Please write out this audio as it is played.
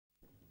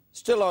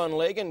Still on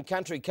league, and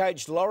country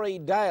coach Laurie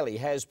Daly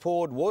has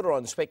poured water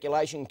on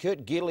speculation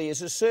Kurt Gidley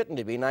is a certain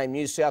to be named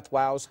New South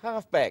Wales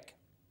halfback.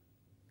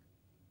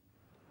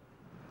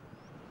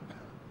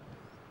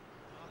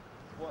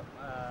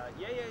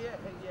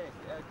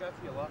 Go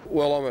for your luck.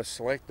 Well, I'm a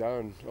selector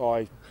and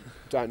I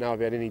don't know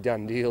about any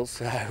done deals,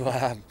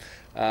 so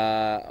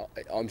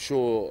I'm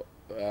sure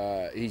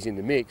he's in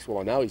the mix. Well,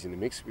 I know he's in the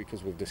mix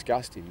because we've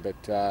discussed him,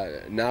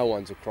 but no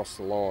one's across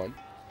the line.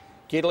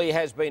 Gidley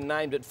has been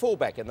named at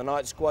fullback in the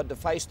Knights squad to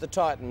face the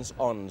Titans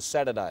on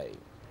Saturday.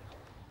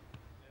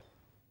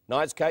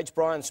 Knights coach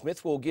Brian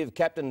Smith will give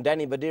captain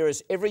Danny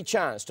Badiris every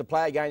chance to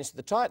play against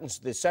the Titans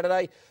this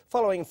Saturday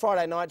following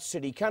Friday night's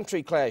City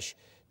Country clash.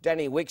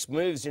 Danny Wicks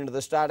moves into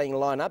the starting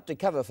lineup to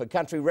cover for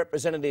country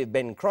representative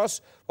Ben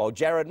Cross, while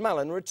Jared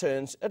Mullen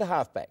returns at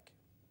halfback.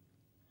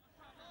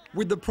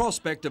 With the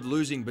prospect of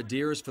losing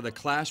Badiris for the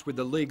clash with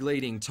the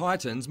league-leading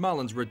Titans,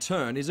 Mullen's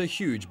return is a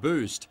huge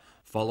boost.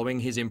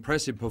 Following his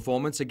impressive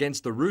performance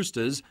against the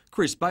Roosters,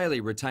 Chris Bailey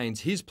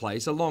retains his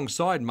place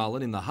alongside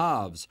Mullen in the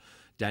halves.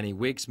 Danny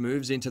Wicks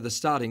moves into the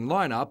starting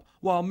lineup,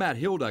 while Matt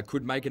Hilder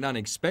could make an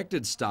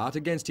unexpected start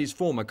against his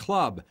former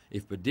club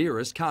if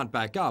Badiris can't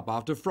back up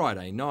after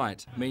Friday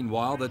night.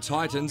 Meanwhile, the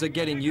Titans are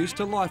getting used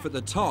to life at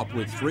the top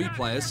with 3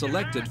 players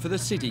selected for the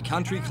City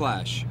Country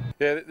clash.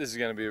 Yeah, this is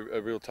going to be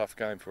a real tough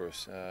game for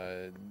us.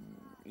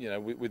 You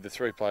know, with the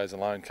 3 players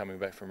alone coming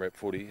back from rep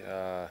footy,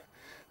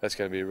 that's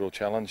going to be a real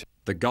challenge.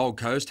 The Gold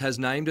Coast has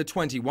named a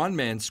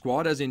 21-man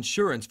squad as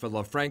insurance for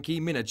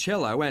Lafranchi,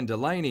 Minicello and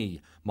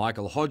Delaney.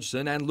 Michael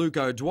Hodgson and Luke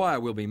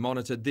O'Dwyer will be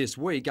monitored this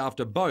week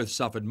after both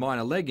suffered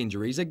minor leg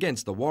injuries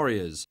against the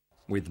Warriors.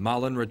 With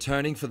Mullen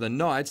returning for the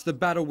Knights, the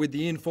battle with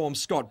the informed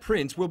Scott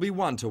Prince will be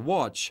one to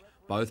watch.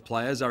 Both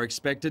players are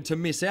expected to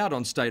miss out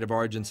on State of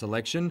Origin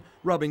selection,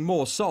 rubbing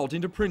more salt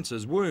into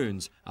Prince's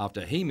wounds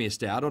after he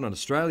missed out on an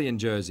Australian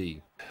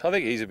jersey. I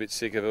think he's a bit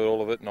sick of it,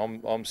 all of it,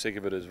 and I'm sick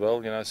of it as well.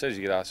 You know, as soon as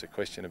you get asked a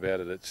question about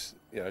it, it's,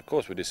 you know, of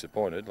course we're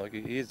disappointed, like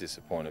he is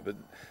disappointed, but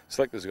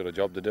selectors got a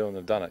job to do and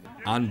they've done it.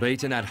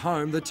 Unbeaten at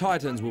home, the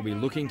Titans will be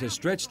looking to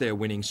stretch their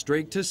winning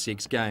streak to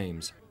 6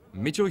 games.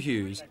 Mitchell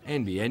Hughes,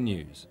 NBN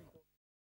News.